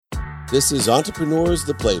This is Entrepreneurs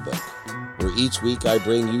the Playbook, where each week I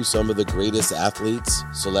bring you some of the greatest athletes,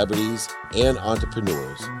 celebrities, and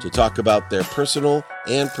entrepreneurs to talk about their personal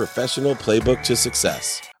and professional playbook to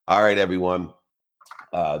success. All right, everyone.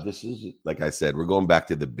 This is, like I said, we're going back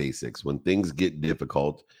to the basics. When things get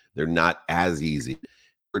difficult, they're not as easy.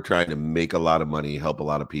 We're trying to make a lot of money, help a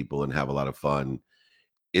lot of people, and have a lot of fun.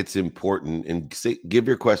 It's important, and give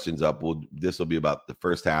your questions up. This will be about the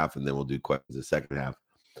first half, and then we'll do questions the second half.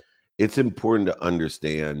 It's important to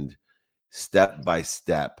understand step by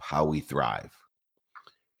step how we thrive.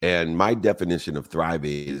 And my definition of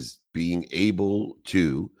thriving is being able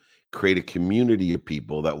to create a community of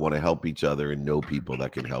people that want to help each other and know people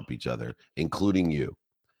that can help each other, including you.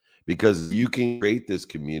 Because you can create this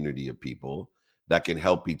community of people that can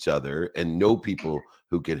help each other and know people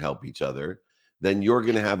who can help each other, then you're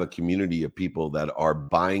going to have a community of people that are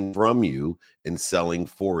buying from you and selling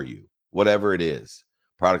for you, whatever it is.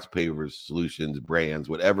 Products, papers, solutions, brands,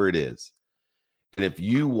 whatever it is. And if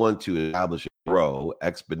you want to establish and grow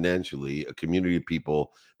exponentially a community of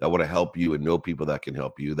people that want to help you and know people that can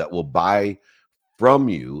help you, that will buy from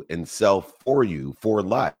you and sell for you for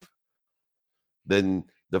life, then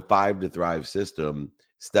the 5 to Thrive system,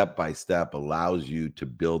 step by step, allows you to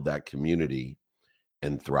build that community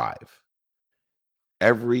and thrive.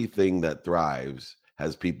 Everything that thrives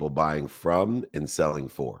has people buying from and selling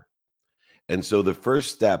for. And so the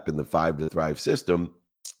first step in the 5 to Thrive system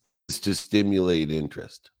is to stimulate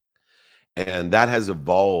interest. And that has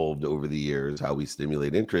evolved over the years, how we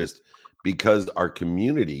stimulate interest, because our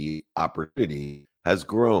community opportunity has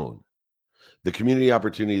grown. The community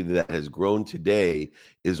opportunity that has grown today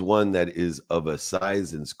is one that is of a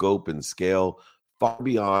size and scope and scale far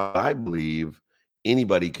beyond, I believe,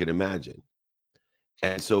 anybody can imagine.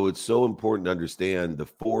 And so it's so important to understand the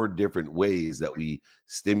 4 different ways that we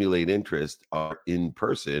stimulate interest are in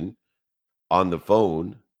person, on the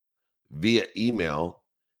phone, via email,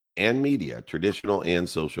 and media, traditional and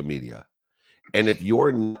social media. And if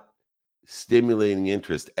you're not stimulating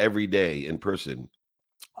interest every day in person,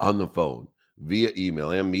 on the phone, via email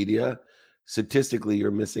and media, statistically, you're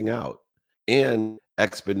missing out and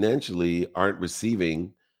exponentially aren't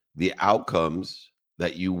receiving the outcomes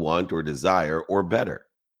that you want or desire or better.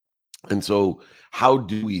 And so how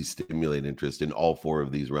do we stimulate interest in all 4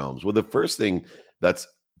 of these realms? Well, the first thing that's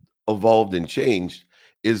evolved and changed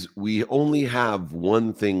is we only have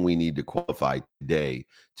one thing we need to qualify today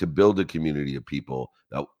to build a community of people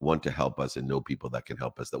that want to help us and know people that can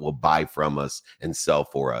help us, that will buy from us and sell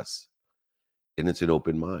for us. And it's an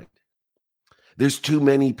open mind. There's too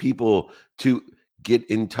many people to get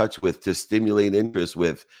in touch with, to stimulate interest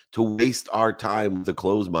with, to waste our time with a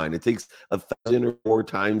closed mind. It takes 1,000 or more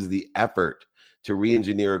times the effort to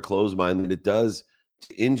re-engineer a closed mind than it does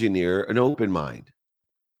to engineer an open mind.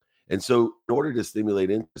 And so in order to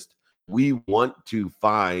stimulate interest, we want to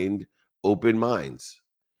find open minds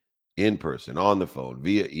in person, on the phone,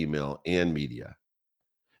 via email and media.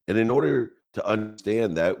 And in order to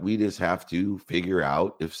understand that, we just have to figure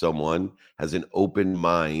out if someone has an open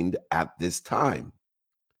mind at this time.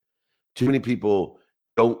 Too many people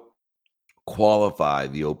don't qualify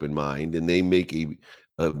the open mind, and they make a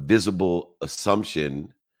visible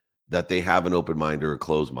assumption that they have an open mind or a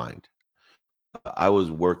closed mind. I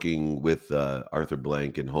was working with Arthur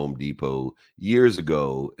Blank and Home Depot years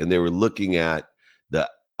ago, and they were looking at the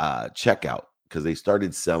checkout because they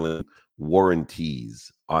started selling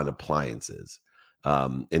warranties on appliances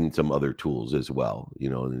and some other tools as well. You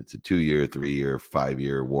know, and it's a 2-year, 3-year,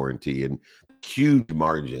 5-year warranty, and huge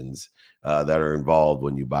margins that are involved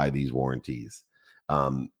when you buy these warranties.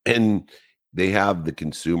 And they have the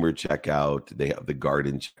consumer checkout, they have the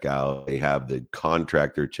garden checkout, they have the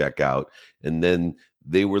contractor checkout, and then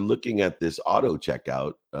they were looking at this auto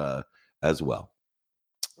checkout as well.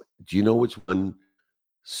 Do you know which one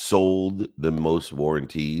sold the most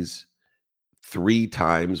warranties? 3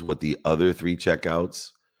 times what the other 3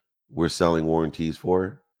 checkouts were selling warranties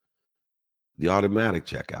for? The automatic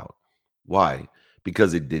checkout. Why?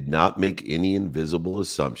 Because it did not make any invisible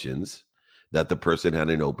assumptions that the person had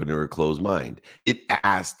an open or a closed mind. It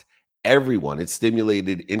asked everyone, it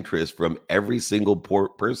stimulated interest from every single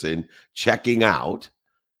person checking out.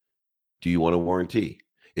 Do you want a warranty?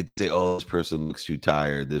 It say, oh, this person looks too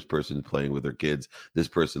tired. This person's playing with their kids. This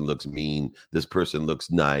person looks mean. This person looks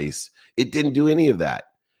nice. It didn't do any of that.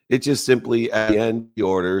 It just simply at the end of the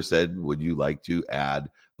order said, would you like to add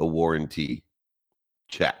a warranty?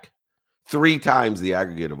 Check. 3 times the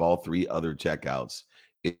aggregate of all 3 other checkouts,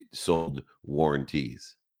 it sold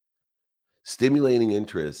warranties. Stimulating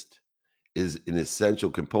interest is an essential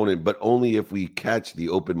component, but only if we catch the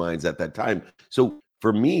open minds at that time. So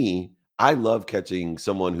for me, I love catching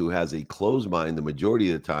someone who has a closed mind the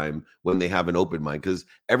majority of the time when they have an open mind, because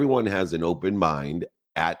everyone has an open mind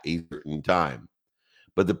at a certain time.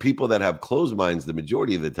 But the people that have closed minds the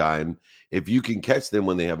majority of the time, if you can catch them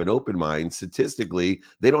when they have an open mind, statistically,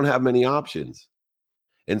 they don't have many options.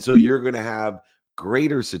 And so you're going to have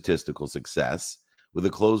greater statistical success with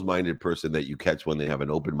a closed-minded person that you catch when they have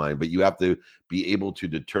an open mind. But you have to be able to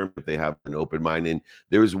determine if they have an open mind. And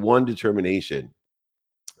there is one determination.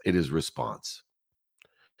 It is response.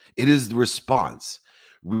 It is the response.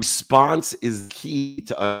 Response is key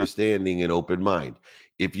to understanding an open mind.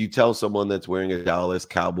 If you tell someone that's wearing a Dallas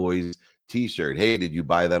Cowboys t-shirt, hey, did you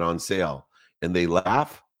buy that on sale? And they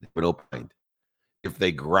laugh, they have an open mind. If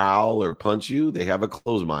they growl or punch you, they have a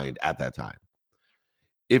closed mind at that time.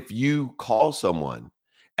 If you call someone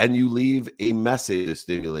and you leave a message to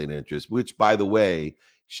stimulate interest, which, by the way,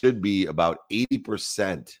 should be about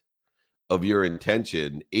 80% of your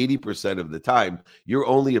intention, 80% of the time, your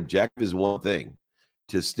only objective is one thing: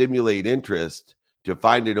 to stimulate interest, to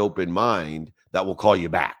find an open mind that will call you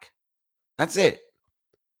back. That's it.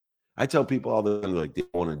 I tell people all the time, like, they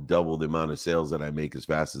want to double the amount of sales that I make as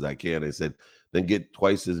fast as I can. I said, then get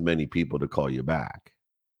twice as many people to call you back.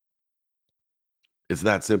 It's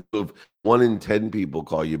that simple. If 1 in 10 people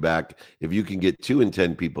call you back, if you can get 2 in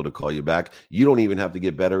 10 people to call you back, you don't even have to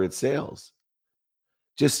get better at sales.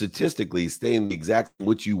 Just statistically, stay in the exact,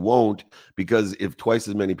 which you won't, because if twice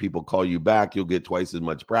as many people call you back, you'll get twice as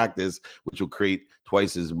much practice, which will create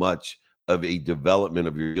twice as much of a development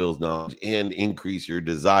of your skills knowledge and increase your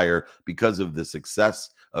desire, because of the success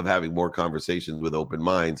of having more conversations with open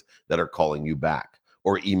minds that are calling you back,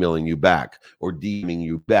 or emailing you back, or DMing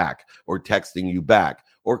you back, or texting you back,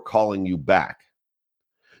 or calling you back.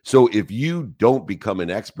 So if you don't become an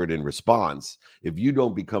expert in response, if you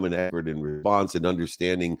don't become an expert in response and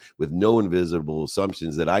understanding with no invisible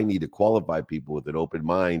assumptions that I need to qualify people with an open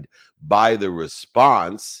mind by the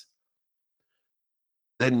response,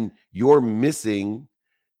 then you're missing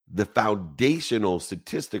the foundational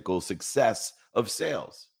statistical success of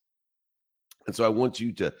sales. And so I want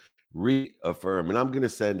you to reaffirm, and I'm going to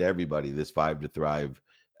send everybody this 5 to Thrive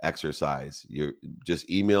exercise. You just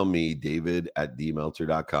email me,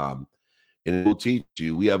 david@dmelter.com, and it will teach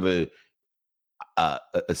you. We have a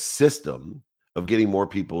system of getting more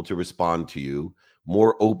people to respond to you,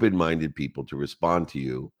 more open-minded people to respond to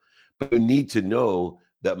you. But you need to know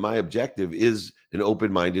that my objective is an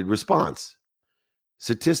open-minded response.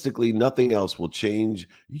 Statistically, nothing else will change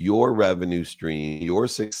your revenue stream, your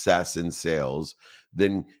success in sales,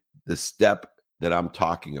 than the step that I'm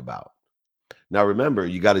talking about. Now, remember,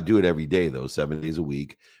 you got to do it every day, though, 7 days a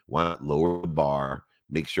week. Why not lower the bar?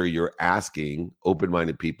 Make sure you're asking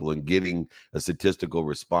open-minded people and getting a statistical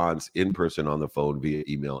response in person, on the phone, via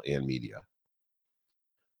email and media.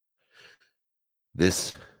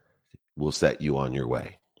 This will set you on your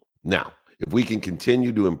way. Now, if we can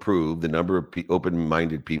continue to improve the number of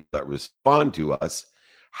open-minded people that respond to us,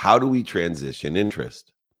 how do we transition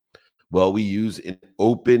interest? Well, we use an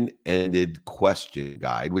open-ended question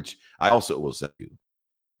guide, which I also will send you.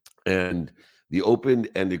 And the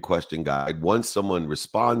open-ended question guide, once someone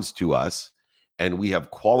responds to us and we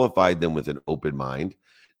have qualified them with an open mind,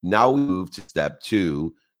 now we move to step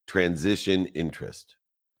 2, transition interest.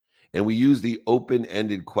 And we use the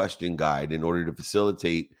open-ended question guide in order to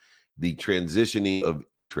facilitate the transitioning of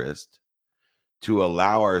interest, to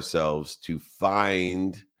allow ourselves to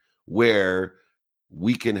find where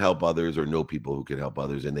we can help others, or know people who can help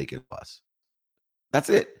others and they can help us. That's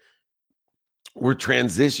it. We're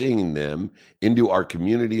transitioning them into our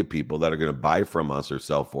community of people that are going to buy from us or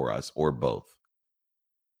sell for us, or both.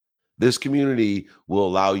 This community will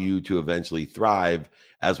allow you to eventually thrive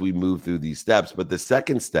as we move through these steps. But the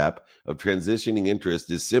second step of transitioning interest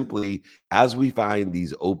is simply, as we find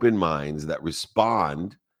these open minds that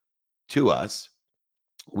respond to us,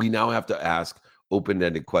 we now have to ask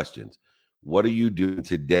open-ended questions. What are you doing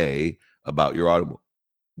today about your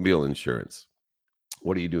automobile insurance?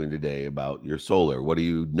 What are you doing today about your solar? What do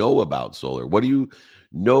you know about solar? What do you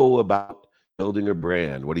know about building a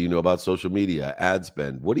brand? What do you know about social media, ad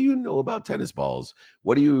spend? What do you know about tennis balls?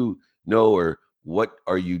 What do you know, or what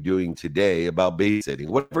are you doing today about babysitting?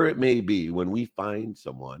 Whatever it may be, when we find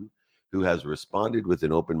someone who has responded with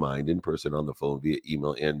an open mind, in person, on the phone, via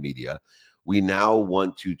email and media, we now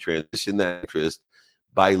want to transition that interest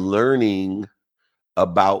by learning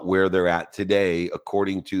about where they're at today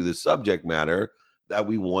according to the subject matter that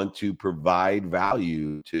we want to provide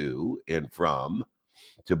value to and from,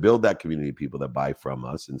 to build that community of people that buy from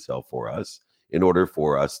us and sell for us, in order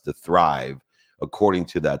for us to thrive according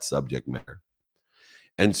to that subject matter.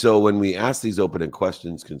 And so when we ask these open-ended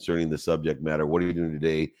questions concerning the subject matter, what are you doing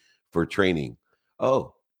today for training?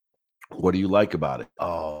 Oh, what do you like about it?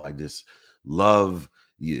 Oh, I just love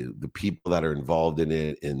you, the people that are involved in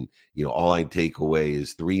it. And, all I take away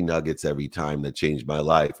is 3 nuggets every time that changed my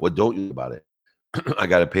life. What don't you like about it? I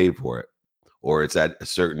got to pay for it. Or it's at a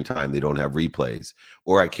certain time. They don't have replays.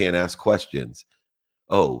 Or I can't ask questions.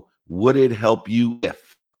 Oh, would it help you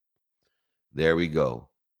if? There we go.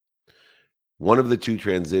 One of the two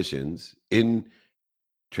transitions in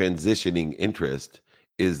transitioning interest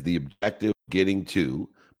is the objective getting to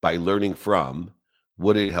by learning from,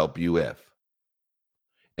 would it help you if?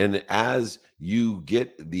 And as you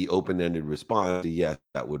get the open-ended response, yes,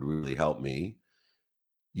 that would really help me.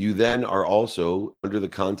 You then are also under the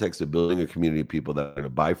context of building a community of people that are going to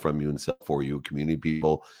buy from you and sell for you, a community of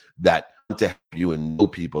people that want to help you and know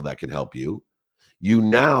people that can help you. You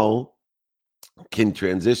now can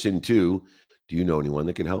transition to, do you know anyone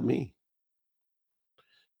that can help me?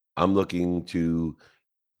 I'm looking to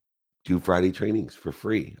do Friday trainings for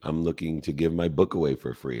free. I'm looking to give my book away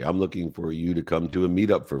for free. I'm looking for you to come to a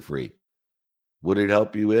meetup for free. Would it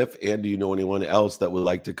help you if, and do you know anyone else that would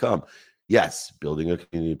like to come? Yes, building a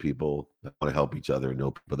community of people that want to help each other,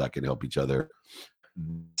 know people that can help each other.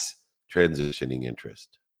 That's transitioning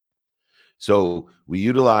interest. So we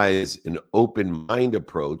utilize an open mind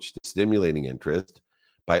approach to stimulating interest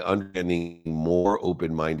by understanding more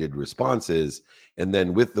open-minded responses. And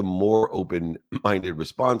then with the more open-minded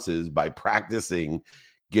responses, by practicing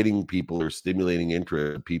getting people or stimulating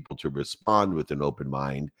interest, people to respond with an open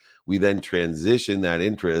mind, we then transition that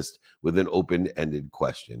interest with an open-ended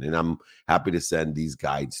question. And I'm happy to send these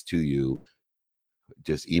guides to you.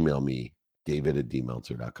 Just email me,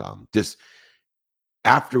 david@dmeltzer.com. Just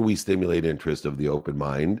after we stimulate interest of the open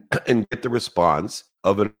mind and get the response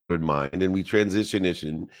of an open mind, and we transition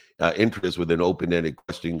interest with an open-ended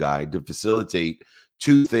question guide to facilitate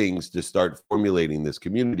two things to start formulating this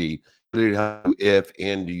community. If,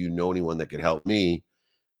 and do you know anyone that can help me?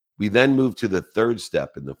 We then move to the third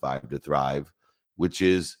step in the 5 to Thrive, which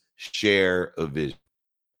is share a vision.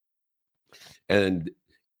 And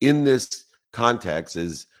in this context,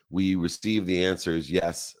 as we receive the answers,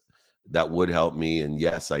 yes, that would help me. And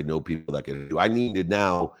yes, I know people that can do. I need to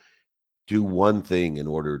now do one thing in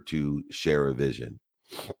order to share a vision.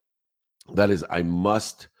 That is, I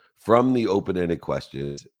must, from the open-ended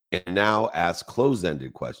questions, and now ask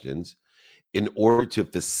closed-ended questions in order to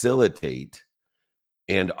facilitate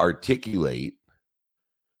and articulate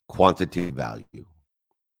quantitative value.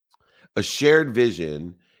 A shared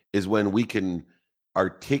vision is when we can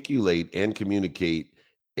articulate and communicate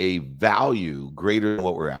a value greater than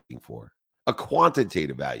what we're asking for. A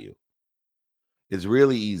quantitative value. It's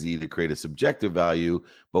really easy to create a subjective value,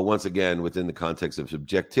 but once again, within the context of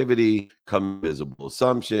subjectivity, come visible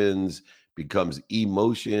assumptions, becomes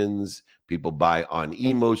emotions. People buy on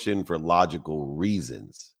emotion for logical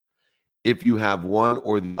reasons. If you have one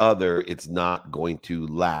or the other, it's not going to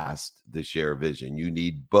last the share vision. You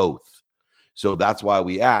need both. So that's why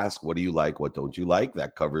we ask, what do you like? What don't you like?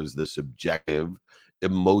 That covers the subjective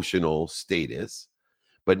emotional status.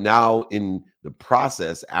 But now in the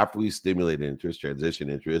process, after we stimulate interest, transition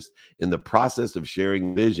interest, in the process of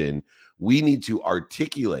sharing vision, we need to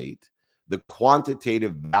articulate the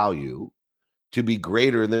quantitative value to be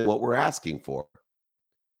greater than what we're asking for.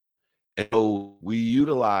 And so we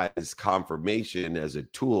utilize confirmation as a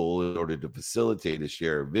tool in order to facilitate a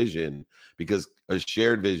shared vision, because a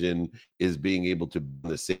shared vision is being able to be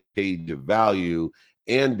on the same page of value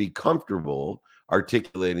and be comfortable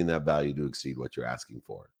articulating that value to exceed what you're asking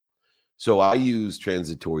for. So I use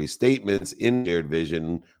transitory statements in shared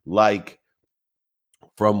vision, like,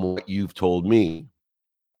 from what you've told me,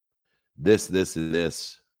 this, and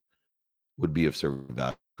this would be of certain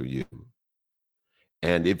value for you.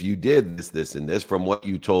 And if you did this, and this, from what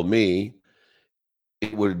you told me,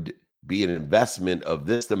 it would be an investment of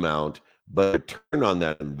this amount, but a return on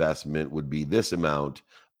that investment would be this amount,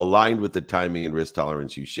 aligned with the timing and risk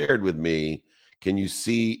tolerance you shared with me. Can you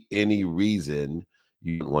see any reason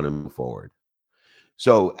you want to move forward?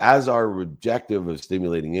 So as our objective of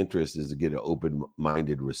stimulating interest is to get an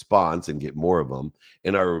open-minded response and get more of them,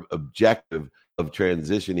 and our objective of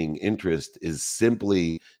transitioning interest is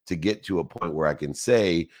simply to get to a point where I can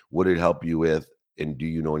say, would it help you with, and do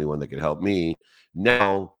you know anyone that can help me?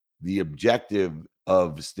 Now, the objective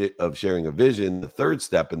of sharing a vision, the third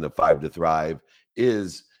step in the 5 to Thrive,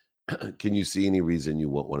 is can you see any reason you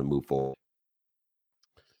won't want to move forward?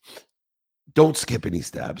 Don't skip any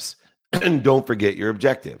steps, and don't forget your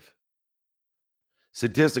objective.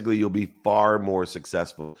 Statistically, you'll be far more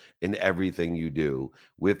successful in everything you do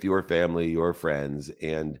with your family, your friends,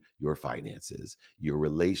 and your finances, your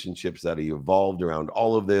relationships that are evolved around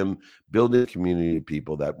all of them, building a community of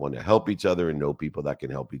people that want to help each other and know people that can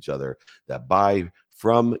help each other, that buy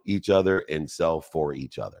from each other and sell for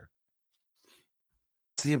each other.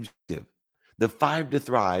 That's the objective. The 5 to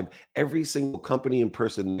Thrive, every single company and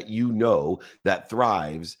person that you know that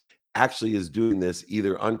thrives actually is doing this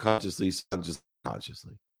either unconsciously, subconsciously,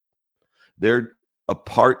 consciously. They're a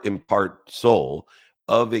part and part soul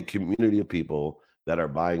of a community of people that are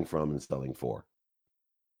buying from and selling for.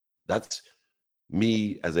 That's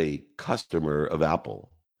me as a customer of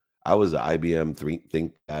Apple. I was an IBM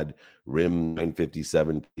ThinkPad RIM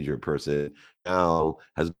 957 pager person. Now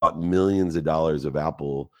has bought millions of dollars of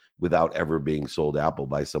Apple without ever being sold Apple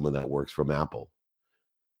by someone that works from Apple.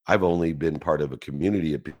 I've only been part of a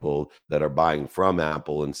community of people that are buying from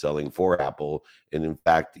Apple and selling for Apple. And in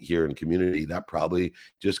fact, here in community, that probably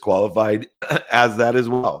just qualified as that as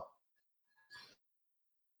well.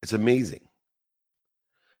 It's amazing.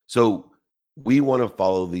 So we want to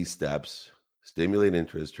follow these steps, stimulate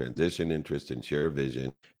interest, transition interest, and share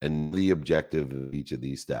vision, and the objective of each of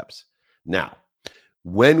these steps. Now,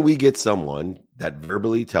 when we get someone that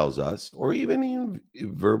verbally tells us, or even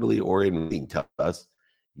verbally or in writing tells us,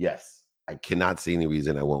 yes, I cannot see any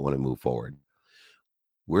reason I won't want to move forward,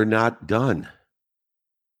 we're not done.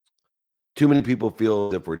 Too many people feel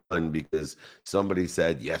as if we're done because somebody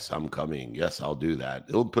said, yes, I'm coming. Yes, I'll do that.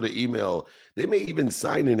 They'll put an email. They may even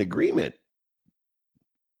sign an agreement.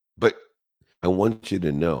 But I want you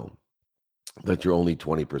to know that you're only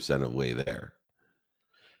 20% of the way there.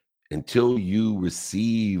 Until you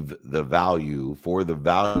receive the value for the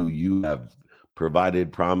value you have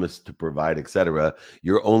provided, promised to provide, etc.,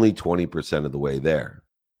 you're only 20% of the way there.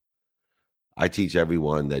 I teach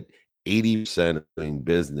everyone that 80% of doing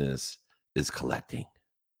business is collecting.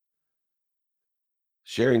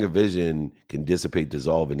 Sharing a vision can dissipate,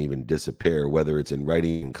 dissolve, and even disappear, whether it's in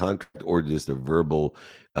writing and contract or just a verbal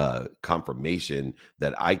confirmation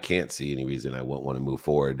that I can't see any reason I won't want to move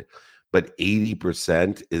forward. But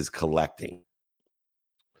 80% is collecting.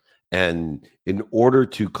 And in order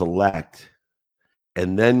to collect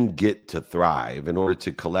and then get to thrive, in order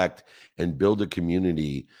to collect and build a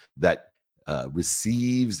community that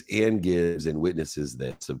receives and gives and witnesses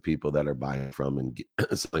this of people that are buying from and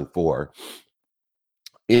selling for,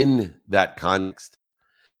 in that context,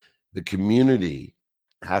 the community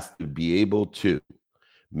has to be able to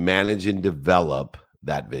manage and develop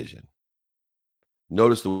that vision.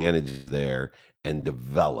 Notice the manage is there and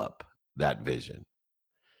develop that vision.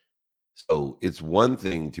 So it's one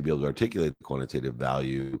thing to be able to articulate the quantitative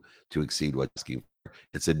value to exceed what's asking for.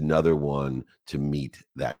 It's another one to meet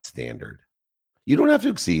that standard. You don't have to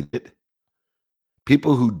exceed it.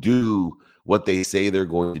 People who do what they say they're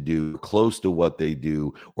going to do, close to what they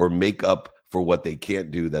do, or make up for what they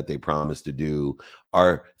can't do that they promise to do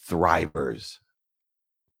are thrivers.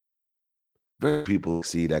 Very people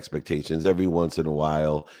exceed expectations. Every once in a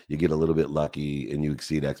while, you get a little bit lucky and you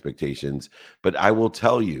exceed expectations. But I will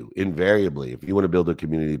tell you, invariably, if you want to build a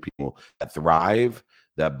community of people that thrive,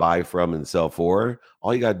 that buy from and sell for,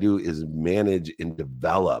 all you got to do is manage and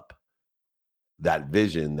develop that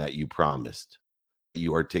vision that you promised, that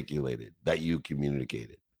you articulated, that you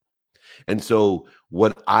communicated. And so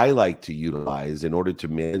what I like to utilize in order to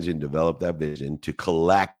manage and develop that vision, to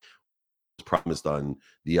collect promised on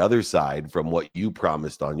the other side from what you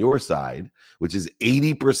promised on your side, which is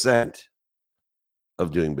 80%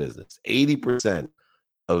 of doing business, 80%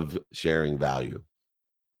 of sharing value,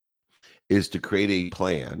 is to create a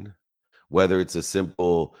plan, whether it's a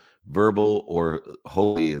simple verbal or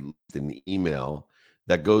wholly an email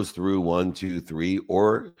that goes through 1, 2, 3,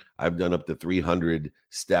 or I've done up to 300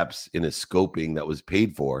 steps in a scoping that was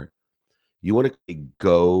paid for. You want to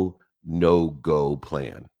go, no go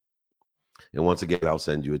plan. And once again, I'll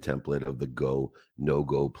send you a template of the go, no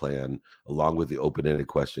go plan, along with the open-ended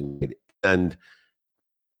question and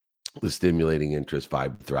the stimulating interest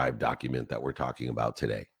 5 to Thrive document that we're talking about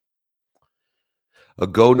today. A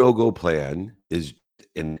go, no go plan is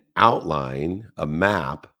an outline, a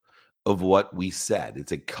map of what we said.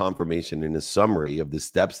 It's a confirmation and a summary of the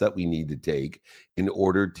steps that we need to take in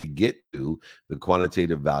order to get to the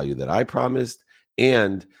quantitative value that I promised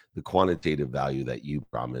and the quantitative value that you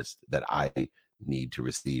promised that I need to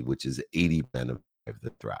receive, which is 80% of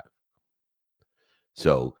the Thrive.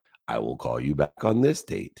 So I will call you back on this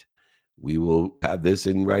date. We will have this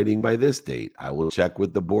in writing by this date. I will check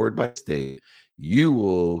with the board by this date. You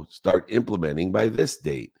will start implementing by this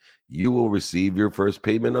date. You will receive your first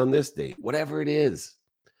payment on this date, whatever it is.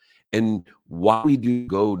 And why we do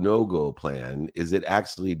go, no go plan is it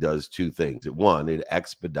actually does two things. One, it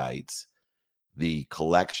expedites the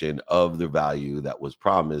collection of the value that was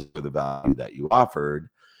promised or the value that you offered,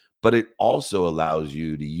 but it also allows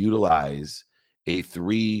you to utilize a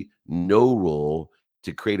 3 no rule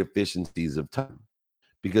to create efficiencies of time.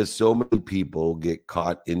 Because so many people get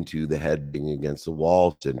caught into the head being against the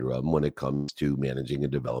wall syndrome when it comes to managing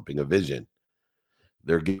and developing a vision.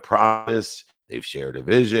 They're getting promise, they've shared a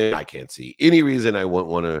vision. I can't see any reason I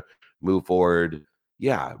wouldn't want to move forward.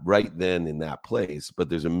 Yeah, right then in that place, but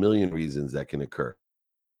there's a million reasons that can occur.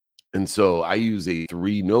 And so I use a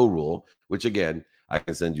 3 no rule, which again, I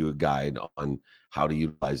can send you a guide on how to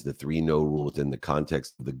utilize the 3 no rule within the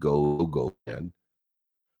context of the go plan.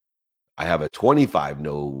 I have a 25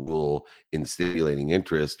 no rule in stimulating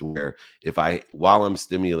interest where while I'm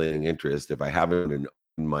stimulating interest, if I have an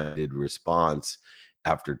open-minded response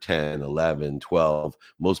after 10, 11, 12,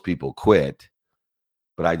 most people quit.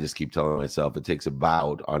 But I just keep telling myself it takes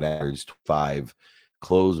about, on average, 5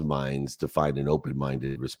 closed minds to find an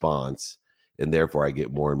open-minded response. And therefore, I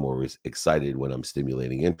get more and more excited when I'm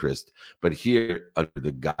stimulating interest. But here, under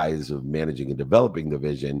the guise of managing and developing the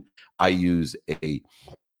vision, I use a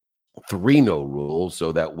 3 no rule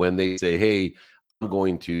so that when they say, hey, I'm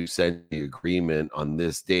going to send the agreement on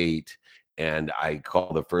this date, and I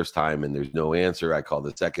call the first time and there's no answer, I call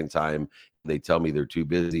the second time, they tell me they're too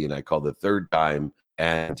busy, and I call the third time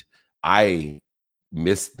and I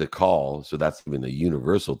missed the call. So that's even a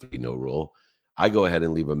universal 3 no rule. I go ahead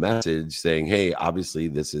and leave a message saying, hey, obviously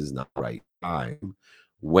this is not the right time.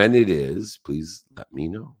 When it is, please let me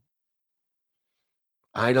know.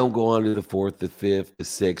 I don't go on to the 4th, the 5th, the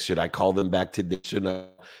 6th. Should I call them back today? Should I?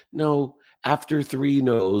 No. After 3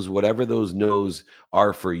 no's, whatever those no's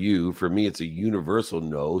are for you, for me, it's a universal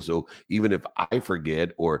no. So even if I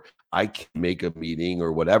forget or I can't make a meeting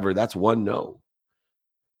or whatever, that's 1 no.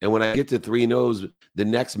 And when I get to 3 no's, the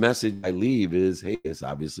next message I leave is, hey, this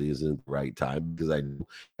obviously isn't the right time, because I know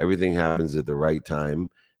everything happens at the right time,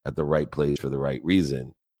 at the right place for the right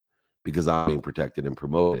reason, because I'm being protected and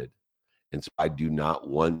promoted. And so I do not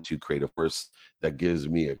want to create a force that gives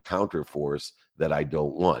me a counter force that I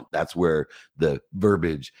don't want. That's where the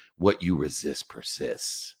verbiage, what you resist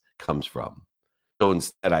persists, comes from. So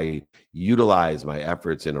instead, I utilize my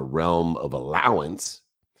efforts in a realm of allowance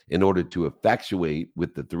in order to effectuate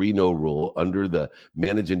with the 3 no rule under the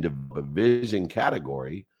manage and develop vision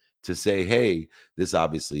category to say, hey, this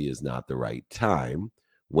obviously is not the right time.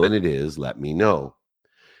 When it is, let me know.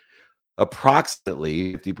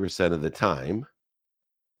 Approximately 50% of the time,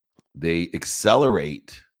 they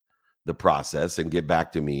accelerate the process and get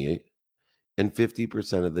back to me. And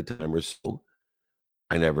 50% of the time or so,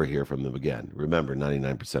 I never hear from them again. Remember,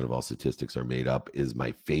 99% of all statistics are made up is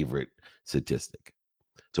my favorite statistic.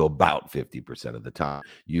 So about 50% of the time,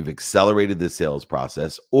 you've accelerated the sales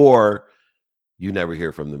process or you never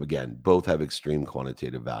hear from them again. Both have extreme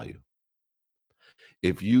quantitative value.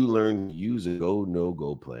 If you learn to use a go, no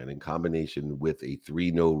go plan in combination with a 3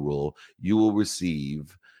 no rule, you will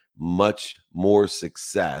receive much more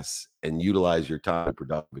success and utilize your time in a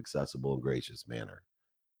productive, accessible, and gracious manner.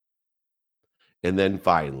 And then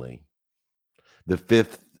finally, the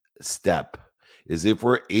 5th step is if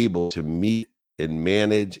we're able to meet and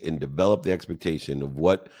manage and develop the expectation of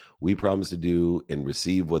what we promised to do and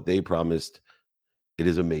receive what they promised, it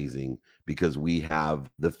is amazing because we have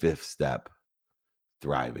the 5th step,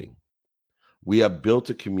 thriving. We have built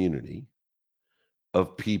a community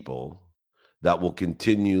of people that will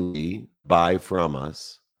continually buy from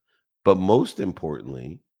us, but most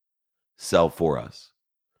importantly, sell for us.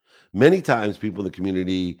 Many times people in the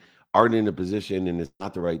community aren't in a position and it's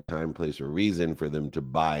not the right time, place, or reason for them to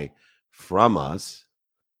buy from us.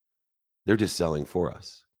 They're just selling for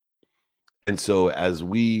us. And so as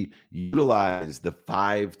we utilize the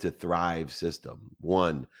 5 to thrive system,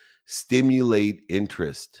 1, stimulate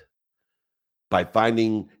interest by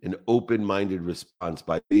finding an open-minded response,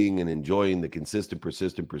 by being and enjoying the consistent,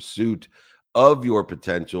 persistent pursuit of your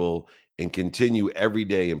potential, and continue every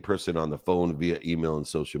day in person, on the phone, via email, and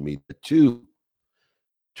social media. 2,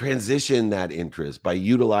 transition that interest by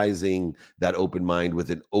utilizing that open mind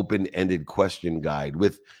with an open-ended question guide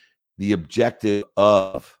with the objective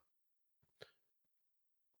of,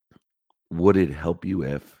 would it help you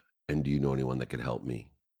if, and do you know anyone that could help me?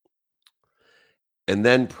 And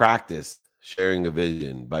then practice sharing a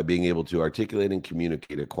vision by being able to articulate and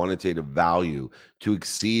communicate a quantitative value to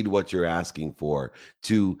exceed what you're asking for,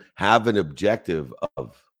 to have an objective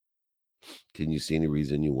of, can you see any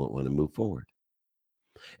reason you won't want to move forward?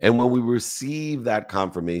 And when we receive that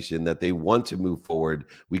confirmation that they want to move forward,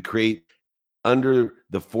 we create Under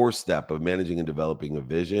the fourth step of managing and developing a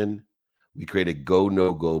vision, we create a go,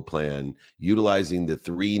 no go plan utilizing the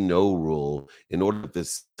 3 no rule in order to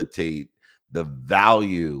facilitate the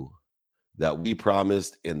value that we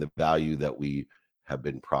promised and the value that we have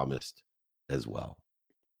been promised as well.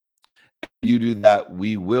 You do that,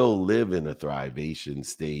 we will live in a thrivation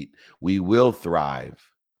state. We will thrive.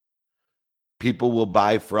 People will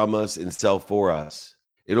buy from us and sell for us.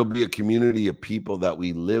 It'll be a community of people that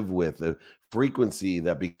we live with, a frequency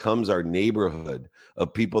that becomes our neighborhood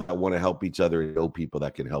of people that want to help each other and know people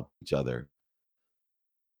that can help each other.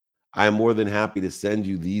 I am more than happy to send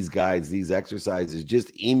you these guides, these exercises.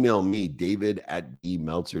 Just email me,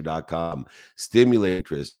 david@dmeltzer.com. Stimulate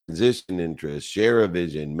interest, transition interest, share a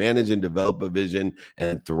vision, manage and develop a vision,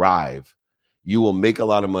 and thrive. You will make a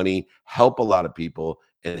lot of money, help a lot of people,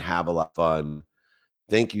 and have a lot of fun.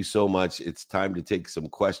 Thank you so much. It's time to take some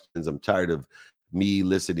questions. I'm tired of me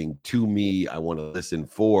listening to me. I want to listen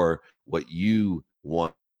for what you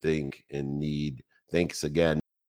want, think, and need. Thanks again.